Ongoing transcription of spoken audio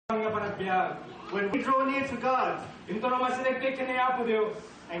When we draw near to God,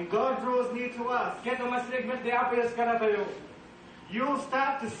 and God draws near to us, you'll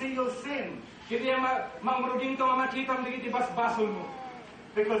start to see your sin.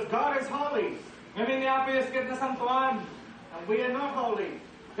 Because God is holy, and we are not holy.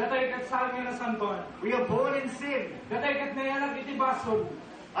 We are born in sin.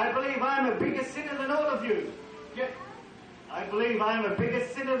 I believe I am a bigger sinner than all of you. I believe I am a bigger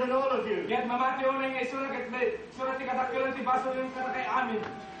sinner than all of you.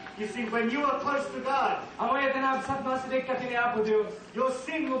 You see, when you are close to God, your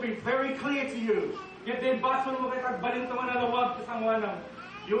sin will be very clear to you.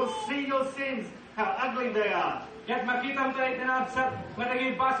 You will see your sins, how ugly they are. You know,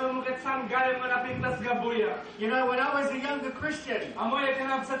 when I was a younger Christian, and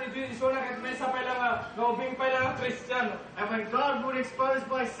when God would expose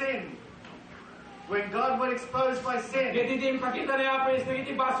my sin,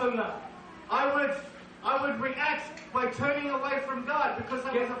 I would react by turning away from God because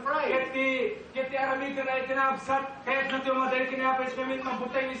I was afraid.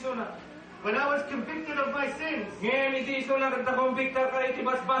 When I was convicted of my sins,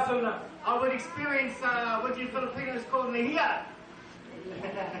 I would experience what you Filipinos call nahiya.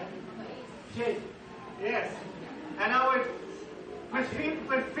 Yes. And I would, with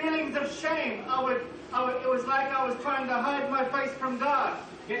feelings of shame, it was like I was trying to hide my face from God.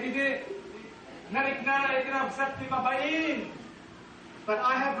 But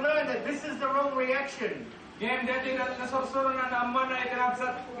I have learned that this is the wrong reaction.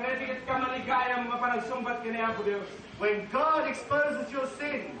 When God exposes your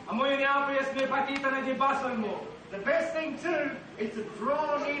sin, the best thing to do is to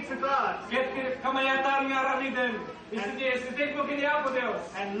draw near to God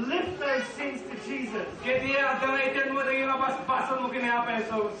and lift those sins to Jesus. And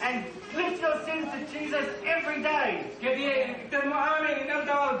lift your sins to Jesus every day.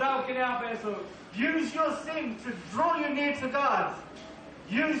 Use your sin to draw you near to God.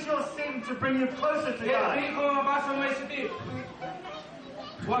 Use your sin to bring you closer to God.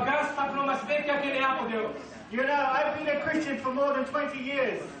 You know, I've been a Christian for more than 20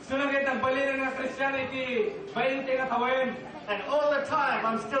 years. And all the time,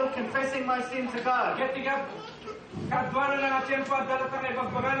 I'm still confessing my sin to God.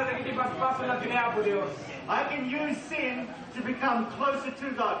 I can use sin to become closer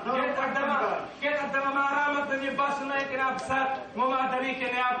to God, not away from God.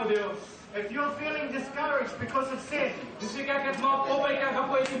 If you're feeling discouraged because of sin, you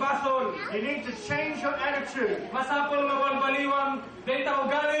need to change your attitude.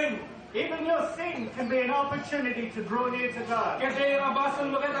 Even your sin can be an opportunity to draw near to God.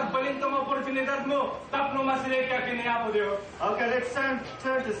 Okay, let's turn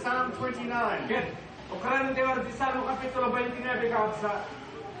to Psalm 29.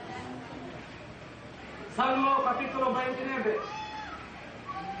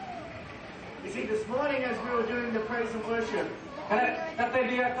 You see, this morning as we were doing the praise and worship,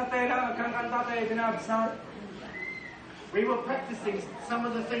 we were practicing some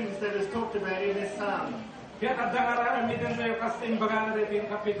of the things that is talked about in this psalm.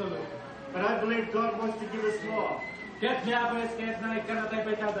 But I believe God wants to give us more.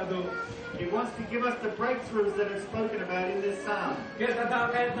 He wants to give us the breakthroughs that are spoken about in this psalm.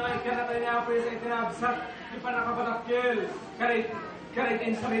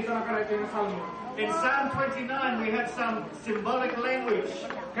 In Psalm 29, we have some symbolic language.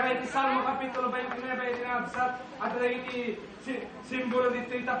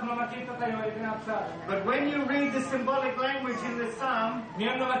 But when you read the symbolic language in the psalm,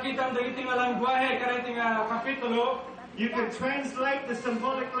 you can translate the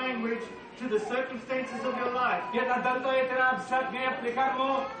symbolic language to the circumstances of your life.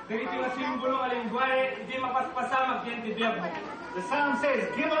 The psalm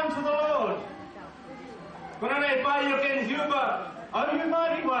says, "Give unto the Lord, all you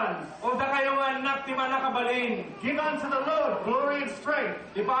mighty ones. Give unto the Lord glory and strength.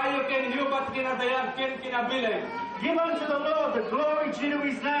 Give unto the Lord the glory due to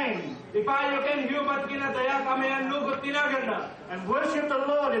His name. And worship the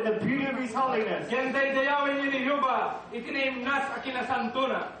Lord in the beauty of His holiness."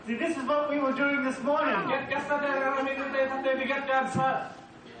 See, this is what we were doing this morning.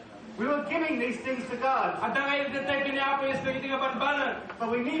 We were giving these things to God. But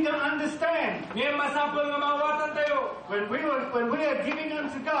we need to understand, when we are giving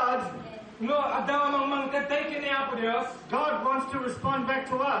unto God, No, ada mang mangkatay kini Apo Dios. God wants to respond back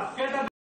to us. Kaya